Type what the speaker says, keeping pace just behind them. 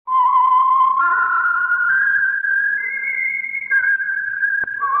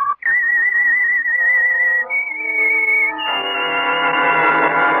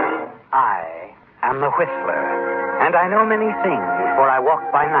a whistler, and I know many things, for I walk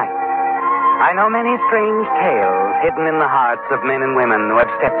by night. I know many strange tales hidden in the hearts of men and women who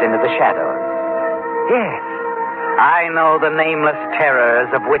have stepped into the shadows. Yes, I know the nameless terrors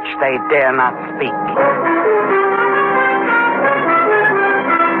of which they dare not speak.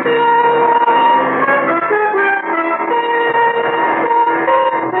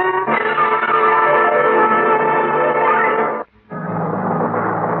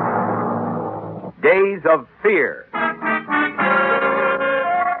 Days of Fear.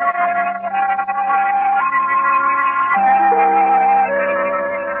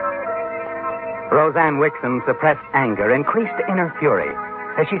 Roseanne Wixom's suppressed anger increased to inner fury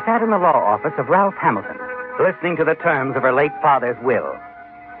as she sat in the law office of Ralph Hamilton, listening to the terms of her late father's will.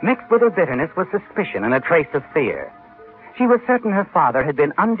 Mixed with her bitterness was suspicion and a trace of fear. She was certain her father had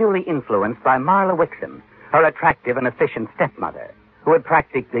been unduly influenced by Marla Wixom, her attractive and efficient stepmother, who had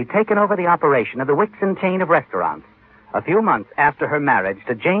practically taken over the operation of the Wixom chain of restaurants a few months after her marriage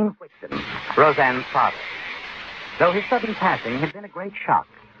to James Wixom, Roseanne's father. Though his sudden passing had been a great shock,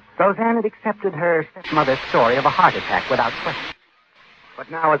 Roseanne had accepted her stepmother's story of a heart attack without question. But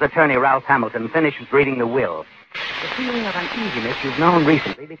now, as attorney Ralph Hamilton finishes reading the will, the feeling of uneasiness you've known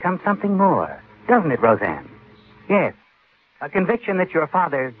recently becomes something more, doesn't it, Roseanne? Yes, a conviction that your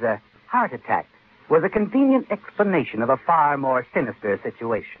father's heart attack was a convenient explanation of a far more sinister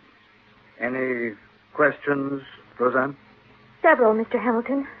situation. Any questions, Roseanne? Several, Mr.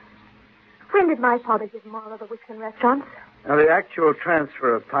 Hamilton. When did my father give Marla the Wixom restaurants? Now, the actual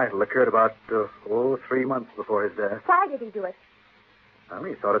transfer of title occurred about, 3 months before his death. Why did he do it? Well,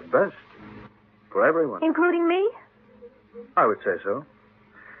 he thought it best. For everyone. Including me? I would say so.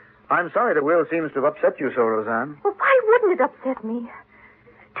 I'm sorry the will seems to have upset you so, Roseanne. Well, why wouldn't it upset me?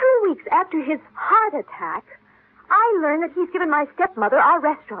 2 weeks after his heart attack, I learned that he's given my stepmother our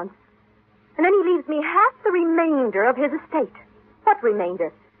restaurants. And then he leaves me half the remainder of his estate. What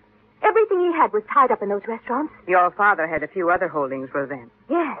remainder? Everything he had was tied up in those restaurants. Your father had a few other holdings, Roseanne.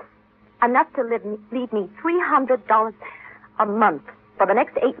 Yes. Enough to leave me $300 a month for the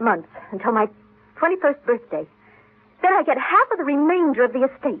next 8 months until my 21st birthday. Then I get half of the remainder of the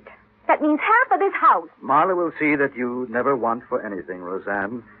estate. That means half of this house. Marla will see that you never want for anything,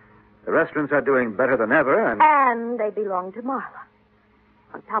 Roseanne. The restaurants are doing better than ever, And they belong to Marla.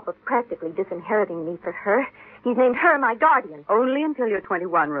 On top of practically disinheriting me for her, he's named her my guardian. Only until you're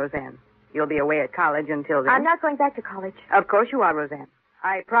 21, Roseanne. You'll be away at college until then. I'm not going back to college. Of course you are, Roseanne.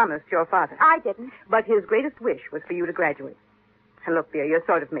 I promised your father. I didn't. But his greatest wish was for you to graduate. And look, dear, you're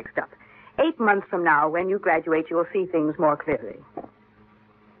sort of mixed up. 8 months from now, when you graduate, you'll see things more clearly.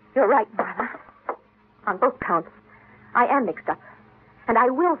 You're right, Marla. On both counts, I am mixed up. And I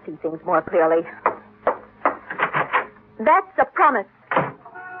will see things more clearly. That's a promise.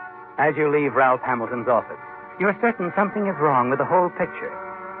 As you leave Ralph Hamilton's office, you're certain something is wrong with the whole picture.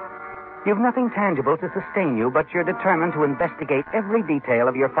 You've nothing tangible to sustain you, but you're determined to investigate every detail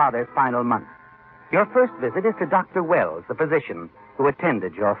of your father's final months. Your first visit is to Dr. Wells, the physician who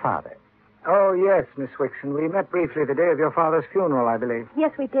attended your father. Oh, yes, Miss Wixom. We met briefly the day of your father's funeral, I believe.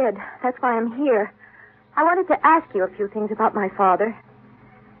 Yes, we did. That's why I'm here. I wanted to ask you a few things about my father.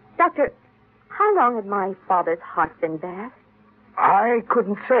 Doctor, how long had my father's heart been bad? I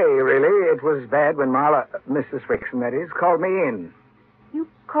couldn't say, really. It was bad when Marla, Mrs. Wixom, that is, called me in. You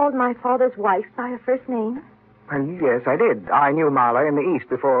called my father's wife by her first name? Well, yes, I did. I knew Marla in the East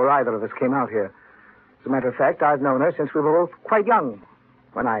before either of us came out here. As a matter of fact, I've known her since we were both quite young.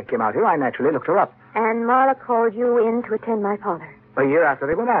 When I came out here, I naturally looked her up. And Marla called you in to attend my father? A year after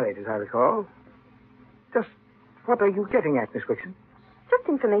they were married, as I recall. Just what are you getting at, Miss Wixom? Just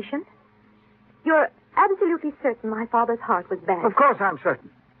information. You're absolutely certain my father's heart was bad? Of course I'm certain.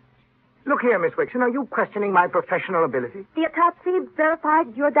 Look here, Miss Wixom, are you questioning my professional ability? The autopsy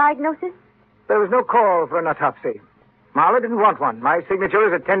verified your diagnosis? There was no call for an autopsy. Marla didn't want one. My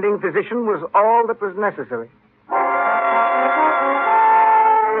signature as attending physician was all that was necessary.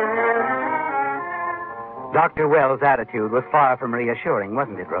 Dr. Wells' attitude was far from reassuring,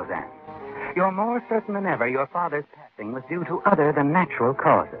 wasn't it, Roseanne? You're more certain than ever your father's passing was due to other than natural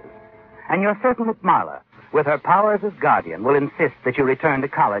causes. And you're certain that Marla, with her powers as guardian, will insist that you return to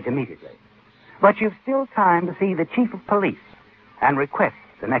college immediately. But you've still time to see the chief of police and request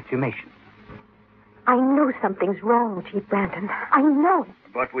an exhumation. I know something's wrong, Chief Branton. I know it.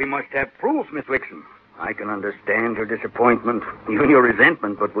 But we must have proof, Miss Wixom. I can understand your disappointment, even your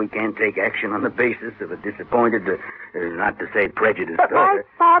resentment, but we can't take action on the basis of a disappointed, not to say prejudiced But my daughter.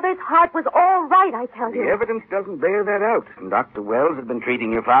 father's heart was all right, I tell you. The evidence doesn't bear that out. And Dr. Wells has been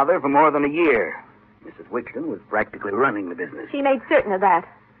treating your father for more than a year. Mrs. Wixom was practically running the business. She made certain of that.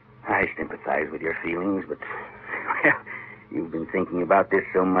 I sympathize with your feelings, but well, you've been thinking about this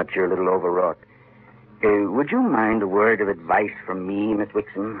so much you're a little overwrought. Would you mind a word of advice from me, Miss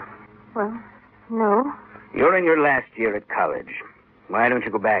Wixon? Well, no. You're in your last year at college. Why don't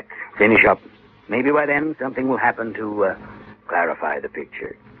you go back, finish up? Maybe by then something will happen to clarify the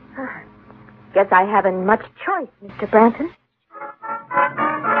picture. Guess I haven't much choice, Mr. Branton.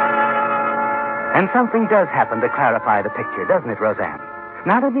 And something does happen to clarify the picture, doesn't it, Roseanne?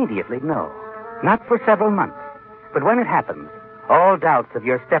 Not immediately, no. Not for several months. But when it happens, all doubts of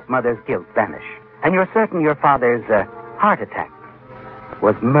your stepmother's guilt vanish. And you're certain your father's heart attack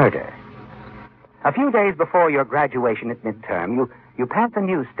was murder. A few days before your graduation at midterm, you pass a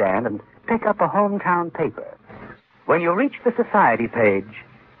newsstand and pick up a hometown paper. When you reach the society page,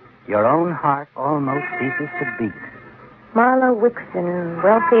 your own heart almost ceases to beat. Marla Wixon,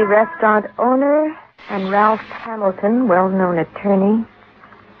 wealthy restaurant owner, and Ralph Hamilton, well-known attorney,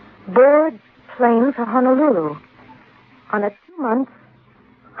 board plane for Honolulu on a 2-month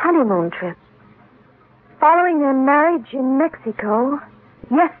honeymoon trip. Following their marriage in Mexico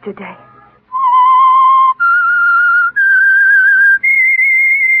yesterday.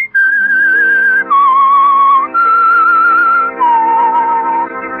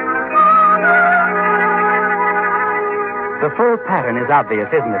 The full pattern is obvious,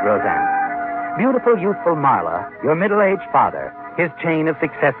 isn't it, Roseanne? Beautiful, youthful Marla, your middle-aged father, his chain of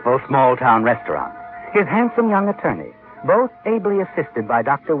successful small-town restaurants, his handsome young attorney, both ably assisted by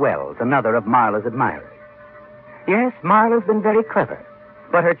Dr. Wells, another of Marla's admirers. Yes, Marla's been very clever,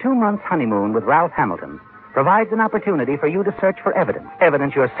 but her 2-month honeymoon with Ralph Hamilton provides an opportunity for you to search for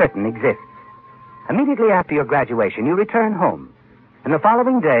evidence you're certain exists. Immediately after your graduation, you return home, and the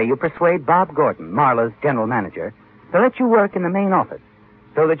following day you persuade Bob Gordon, Marla's general manager, to let you work in the main office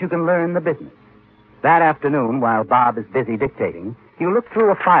so that you can learn the business. That afternoon, while Bob is busy dictating, you look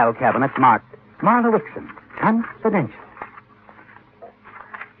through a file cabinet marked Marla Wixon, confidential.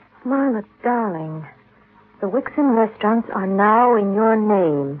 Marla, darling, the Wixon restaurants are now in your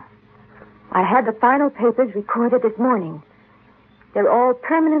name. I had the final papers recorded this morning. They're all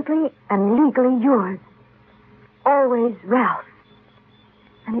permanently and legally yours. Always Ralph.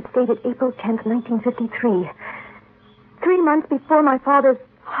 And it's dated April 10th, 1953. 3 months before my father's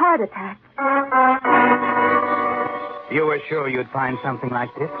heart attack. You were sure you'd find something like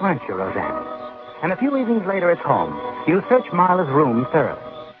this, weren't you, Roseanne? And a few evenings later at home, you search Marla's room thoroughly.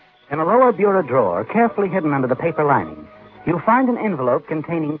 In a lower bureau drawer, carefully hidden under the paper lining, you find an envelope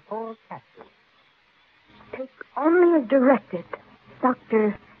containing 4 capsules. Take only as directed,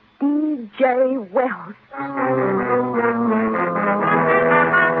 Dr. D.J. Wells.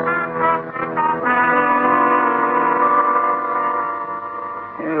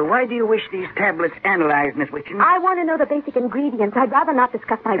 Why do you wish these tablets analyzed, Miss Wixon? I want to know the basic ingredients. I'd rather not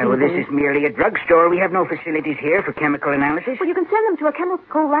discuss my reasons. Well, this is merely a drugstore. We have no facilities here for chemical analysis. Well, you can send them to a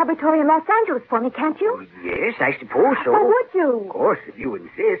chemical laboratory in Los Angeles for me, can't you? Yes, I suppose so. Well, would you? Of course, if you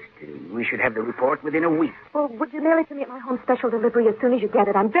insist. We should have the report within a week. Well, would you mail it to me at my home special delivery as soon as you get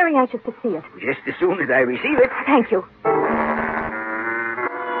it? I'm very anxious to see it. Just as soon as I receive it. Thank you.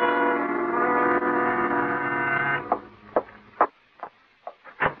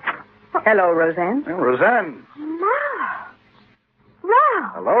 Hello, Roseanne. Well, Roseanne.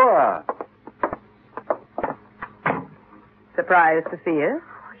 Ralph. Hello. Surprised to see you.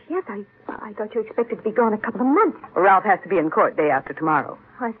 Yes, I thought you expected to be gone a couple of months. Ralph has to be in court day after tomorrow.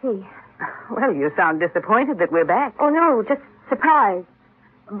 I see. Well, you sound disappointed that we're back. Oh, no, just surprised.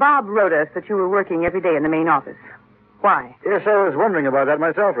 Bob wrote us that you were working every day in the main office. Why? Yes, I was wondering about that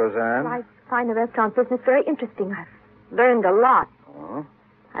myself, Roseanne. I find the restaurant business very interesting. I've learned a lot. Oh?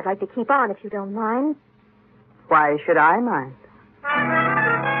 I'd like to keep on if you don't mind. Why should I mind?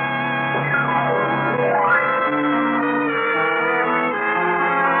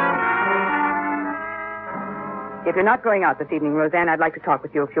 If you're not going out this evening, Roseanne, I'd like to talk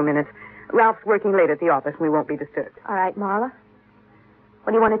with you a few minutes. Ralph's working late at the office, and we won't be disturbed. All right, Marla.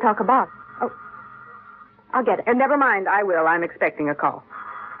 What do you want to talk about? Oh, I'll get it. And never mind, I will. I'm expecting a call.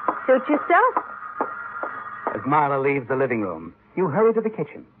 Suit yourself. As Marla leaves the living room, you hurry to the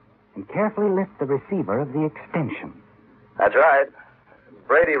kitchen and carefully lift the receiver of the extension. That's right.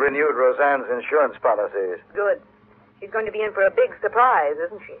 Brady renewed Roseanne's insurance policies. Good. She's going to be in for a big surprise,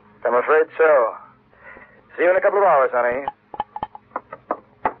 isn't she? I'm afraid so. See you in a couple of hours, honey.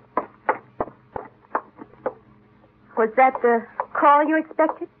 Was that the call you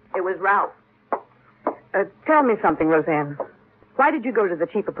expected? It was Ralph. Tell me something, Roseanne. Why did you go to the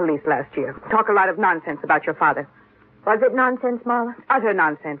chief of police last year? Talk a lot of nonsense about your father. Was it nonsense, Marla? Utter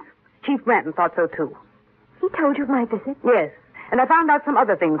nonsense. Chief Branton thought so, too. He told you of my visit? Yes. And I found out some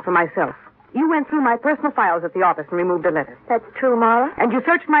other things for myself. You went through my personal files at the office and removed a letter. That's true, Marla. And you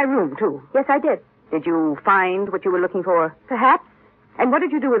searched my room, too. Yes, I did. Did you find what you were looking for? Perhaps. And what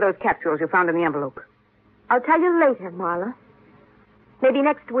did you do with those capsules you found in the envelope? I'll tell you later, Marla. Maybe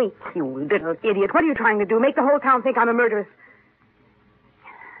next week. You little idiot. What are you trying to do? Make the whole town think I'm a murderess?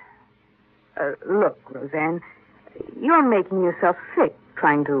 Look, Roseanne, you're making yourself sick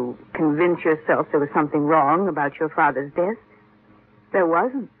trying to convince yourself there was something wrong about your father's death. There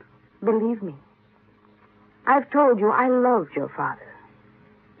wasn't. Believe me. I've told you I loved your father.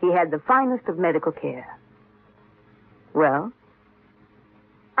 He had the finest of medical care. Well?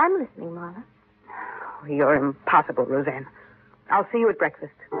 I'm listening, Marla. You're impossible, Roseanne. I'll see you at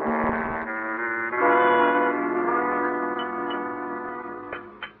breakfast.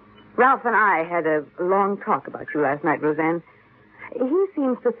 Ralph and I had a long talk about you last night, Roseanne. He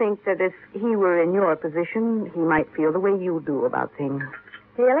seems to think that if he were in your position, he might feel the way you do about things.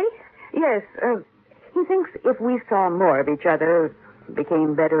 Really? Yes. He thinks if we saw more of each other,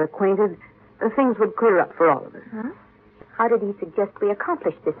 became better acquainted, things would clear up for all of us. Huh? How did he suggest we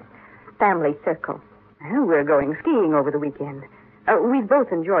accomplish this family circle? Well, we're going skiing over the weekend. We'd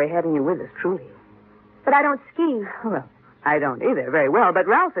both enjoy having you with us, truly. But I don't ski. Well, I don't either very well, but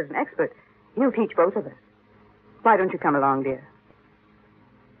Ralph is an expert. He'll teach both of us. Why don't you come along, dear?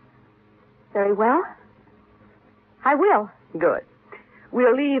 Very well. I will. Good.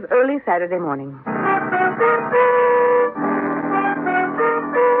 We'll leave early Saturday morning.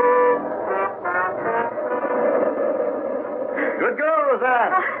 Good girl,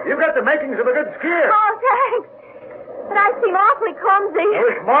 Roseanne. You've got the makings of a good skier. Oh, thanks. But I seem awfully clumsy. I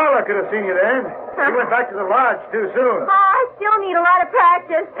wish Marla could have seen you then. She went back to the lodge too soon. Oh, I still need a lot of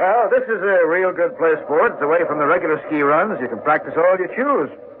practice. Well, this is a real good place for it. It's away from the regular ski runs. You can practice all you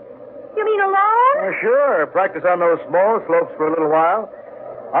choose. You mean alone? Sure. Practice on those small slopes for a little while.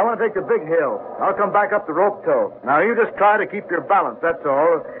 I want to take the big hill. I'll come back up the rope toe. Now, you just try to keep your balance, that's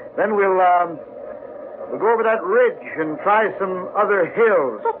all. Then we'll go over that ridge and try some other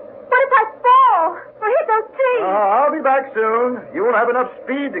hills. What if I fall or hit those trees? I'll be back soon. You won't have enough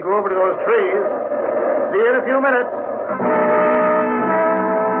speed to go over to those trees. See you in a few minutes.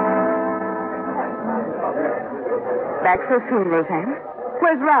 Back so soon, Roseanne?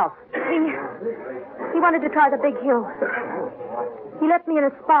 Where's Ralph? He wanted to try the big hill. He left me in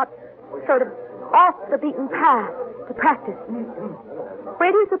a spot sort of off the beaten path to practice.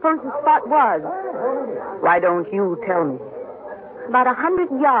 Where do you suppose the spot was? Why don't you tell me? About 100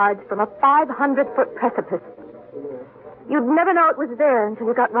 yards from a 500-foot precipice. You'd never know it was there until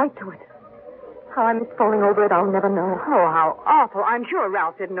you got right to it. How I miss falling over it, I'll never know. Oh, how awful. I'm sure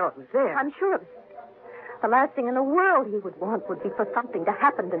Ralph didn't know it was there. I'm sure of it. The last thing in the world he would want would be for something to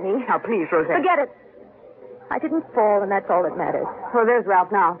happen to me. Now, please, Roseanne. Forget it. I didn't fall, and that's all that matters. Oh, there's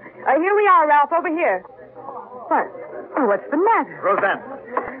Ralph now. Here we are, Ralph, over here. What? Oh, what's the matter? Roseanne,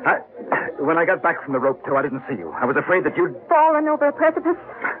 when I got back from the rope toe, I didn't see you. I was afraid that you'd... Fallen over a precipice?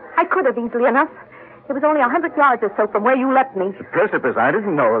 I could have easily enough. It was only 100 yards or so from where you left me. The precipice? I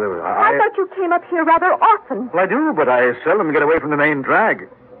didn't know there was... I thought you came up here rather often. Well, I do, but I seldom get away from the main drag.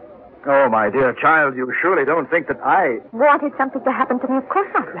 Oh, my dear child, you surely don't think that I... Wanted something to happen to me? Of course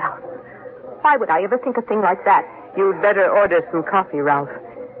not, Ralph. Why would I ever think a thing like that? You'd better order some coffee, Ralph.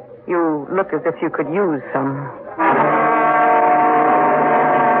 You look as if you could use some.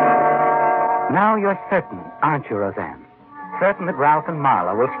 Now you're certain, aren't you, Roseanne? Certain that Ralph and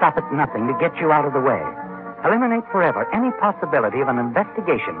Marla will stop at nothing to get you out of the way. Eliminate forever any possibility of an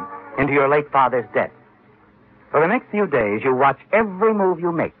investigation into your late father's death. For the next few days, you watch every move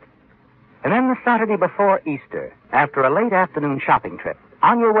you make. And then the Saturday before Easter, after a late afternoon shopping trip,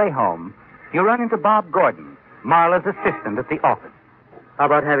 on your way home, you run into Bob Gordon, Marla's assistant at the office. How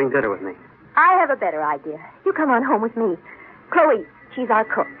about having dinner with me? I have a better idea. You come on home with me. Chloe, she's our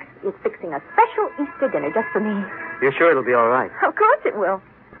cook, is fixing a special Easter dinner just for me. You're sure it'll be all right? Of course it will.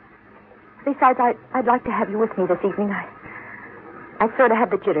 Besides, I'd like to have you with me this evening. I sort of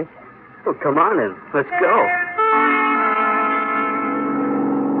have the jitters. Well, come on then. Let's go.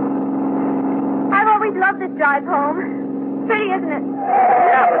 I've always loved this drive home. Pretty, isn't it?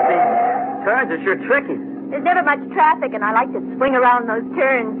 Yeah, but the turns are sure tricky. There's never much traffic, and I like to swing around those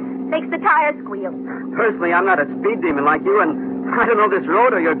turns. Makes the tires squeal. Personally, I'm not a speed demon like you, and I don't know this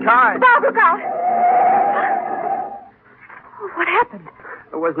road or your car. Bob, look out! What happened?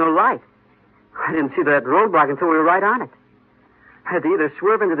 There was no light. I didn't see that roadblock until we were right on it. I had to either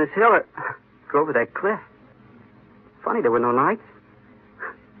swerve into this hill or go over that cliff. Funny, there were no lights.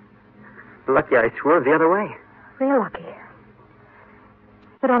 Lucky I swerved the other way. Real lucky.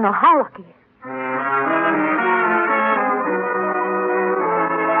 You don't know how lucky.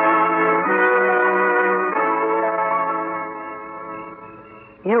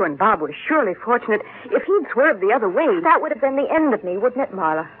 You and Bob were surely fortunate. If he'd swerved the other way... That would have been the end of me, wouldn't it,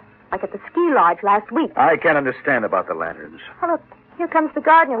 Marla? Like at the ski lodge last week. I can't understand about the lanterns. Oh, look, here comes the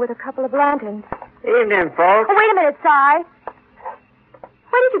gardener with a couple of lanterns. Evening, folks. Oh, wait a minute, Si.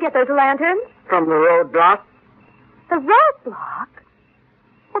 Where did you get those lanterns? From the roadblock. The roadblock?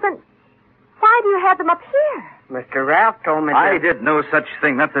 Well, then, why do you have them up here? Mr. Ralph told me I did no such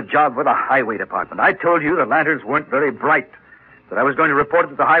thing. That's a job for the highway department. I told you the lanterns weren't very bright, that I was going to report it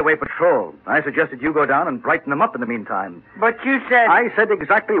to the highway patrol. I suggested you go down and brighten them up in the meantime. But you said... I said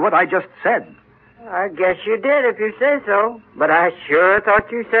exactly what I just said. I guess you did if you say so. But I sure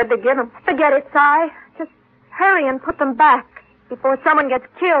thought you said to get them. Forget it, Si. Just hurry and put them back before someone gets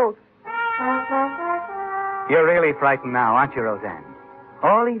killed. You're really frightened now, aren't you, Roseanne?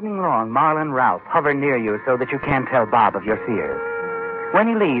 All evening long, Marla and Ralph hover near you so that you can't tell Bob of your fears. When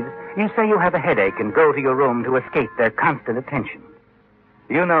he leaves, you say you have a headache and go to your room to escape their constant attention.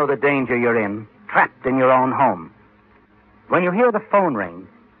 You know the danger you're in, trapped in your own home. When you hear the phone ring,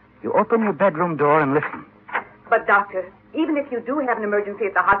 you open your bedroom door and listen. But, Doctor, even if you do have an emergency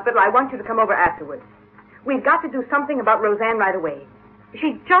at the hospital, I want you to come over afterwards. We've got to do something about Roseanne right away.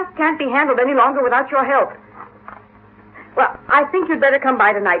 She just can't be handled any longer without your help. Well, I think you'd better come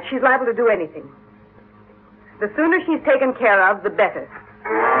by tonight. She's liable to do anything. The sooner she's taken care of, the better.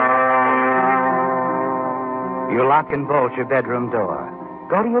 You lock and bolt your bedroom door.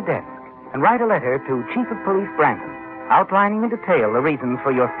 Go to your desk and write a letter to Chief of Police Branton, outlining in detail the reasons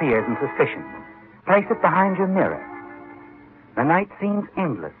for your fears and suspicions. Place it behind your mirror. The night seems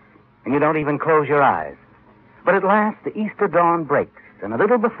endless, and you don't even close your eyes. But at last, the Easter dawn breaks, and a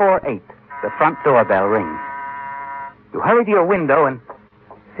little before 8, the front doorbell rings. You hurry to your window and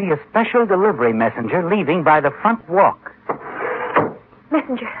see a special delivery messenger leaving by the front walk.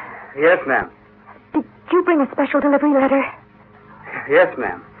 Messenger, Yes, ma'am. did you bring a special delivery letter? Yes,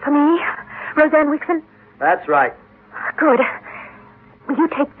 ma'am. For me? Roseanne Wixon? That's right. Good. Will you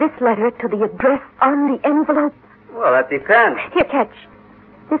take this letter to the address on the envelope? Well, that depends. Here, catch.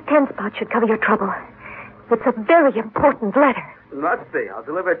 This 10 spot should cover your trouble. It's a very important letter. It must be. I'll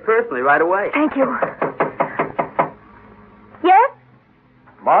deliver it personally right away. Thank you. Yes?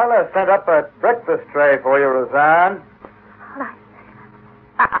 Marla sent up a breakfast tray for you, Roseanne.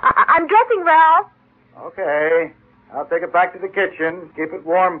 I'm dressing, Ralph. Okay. I'll take it back to the kitchen. Keep it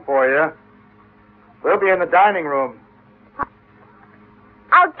warm for you. We'll be in the dining room.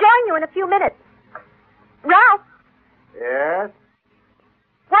 I'll join you in a few minutes. Ralph, Yes?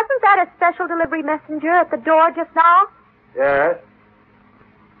 wasn't that a special delivery messenger at the door just now? Yes?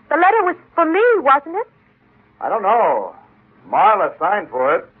 The letter was for me, wasn't it? I don't know. Marla signed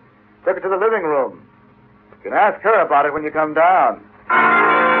for it. Took it to the living room. You can ask her about it when you come down.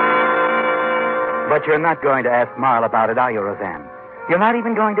 But you're not going to ask Marla about it, are you, Roseanne? You're not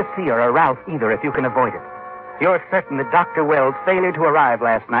even going to see her or Ralph either if you can avoid it. You're certain that Dr. Wells' failure to arrive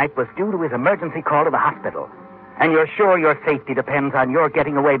last night was due to his emergency call to the hospital. And you're sure your safety depends on your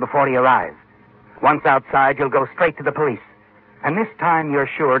getting away before he arrives. Once outside, you'll go straight to the police. And this time, you're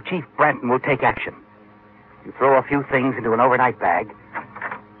sure Chief Branton will take action. You throw a few things into an overnight bag,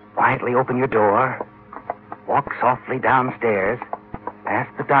 quietly open your door, walk softly downstairs,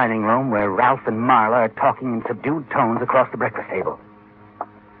 past the dining room where Ralph and Marla are talking in subdued tones across the breakfast table.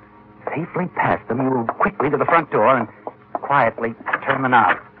 Safely past them, you move quickly to the front door and quietly turn the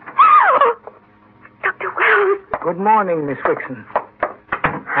knob. Dr. Wells. Good morning, Miss Wixon.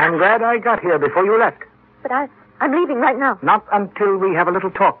 I'm glad I got here before you left. But I'm leaving right now. Not until we have a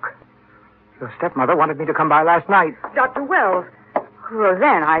little talk. Your stepmother wanted me to come by last night. Dr. Wells.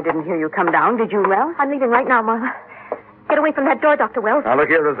 Roseanne, I didn't hear you come down. Did you, Ralph? I'm leaving right now, Marla. Get away from that door, Dr. Wells. Now, look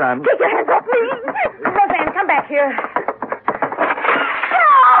here, Roseanne. Take your hands off me. Roseanne, come back here.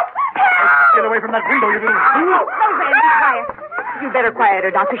 Get away from that window, you little fool. Roseanne, be quiet. You better quiet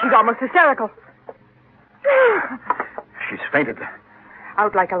her, Doctor. She's almost hysterical. She's fainted.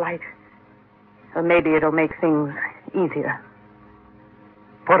 Out like a light. Or maybe it'll make things easier.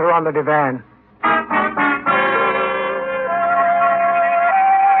 Put her on the divan.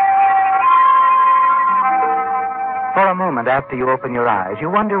 For a moment after you open your eyes, you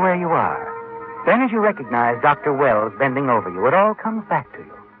wonder where you are. Then as you recognize Dr. Wells bending over you, it all comes back to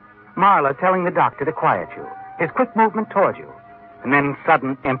you. Marla telling the doctor to quiet you, his quick movement toward you, and then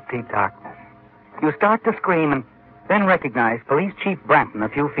sudden empty darkness. You start to scream and then recognize Police Chief Branton a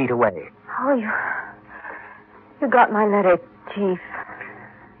few feet away. Oh, you got my letter, Chief.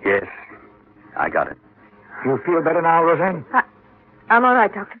 Yes, I got it. You feel better now, Roseanne? I'm all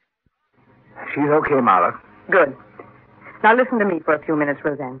right, Doctor. She's okay, Marla. Good. Now listen to me for a few minutes,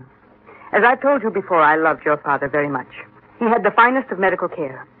 Roseanne. As I've told you before, I loved your father very much. He had the finest of medical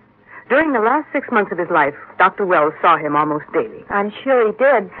care. During the last 6 months of his life, Dr. Wells saw him almost daily. I'm sure he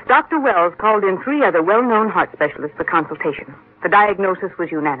did. Dr. Wells called in 3 other well-known heart specialists for consultation. The diagnosis was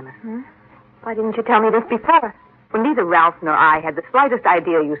unanimous. Why didn't you tell me this before? Well, neither Ralph nor I had the slightest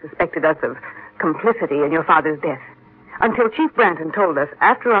idea you suspected us of complicity in your father's death, until Chief Branton told us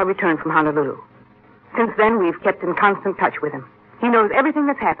after our return from Honolulu. Since then, we've kept in constant touch with him. He knows everything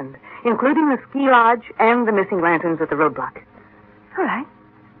that's happened, including the ski lodge and the missing lanterns at the roadblock. All right.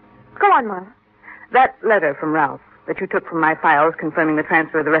 Go on, Marla. That letter from Ralph that you took from my files confirming the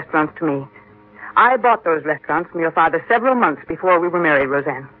transfer of the restaurants to me. I bought those restaurants from your father several months before we were married,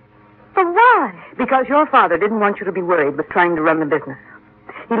 Roseanne. But why? Because your father didn't want you to be worried with trying to run the business.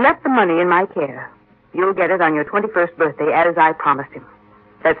 He left the money in my care. You'll get it on your 21st birthday, as I promised him.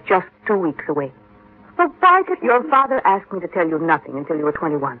 That's just 2 weeks away. But why did Your father asked me to tell you nothing until you were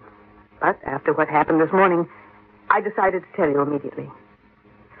 21. But after what happened this morning, I decided to tell you immediately.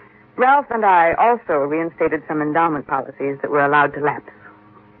 Ralph and I also reinstated some endowment policies that were allowed to lapse.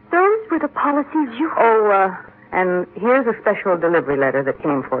 Those were the policies you... And here's a special delivery letter that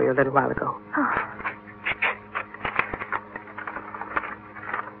came for you a little while ago. Oh.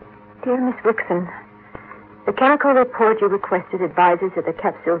 Dear Miss Wixon, the chemical report you requested advises that the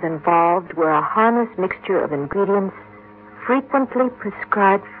capsules involved were a harmless mixture of ingredients frequently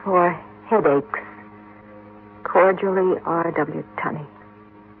prescribed for headaches. Cordially, R.W. Tunney.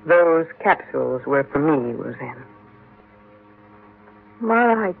 Those capsules were for me, Roseanne.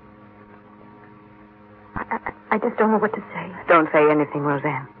 Marla, I just don't know what to say. Don't say anything,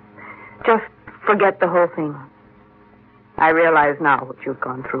 Roseanne. Just forget the whole thing. I realize now what you've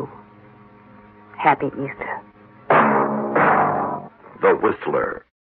gone through. Happy Easter. The Whistler.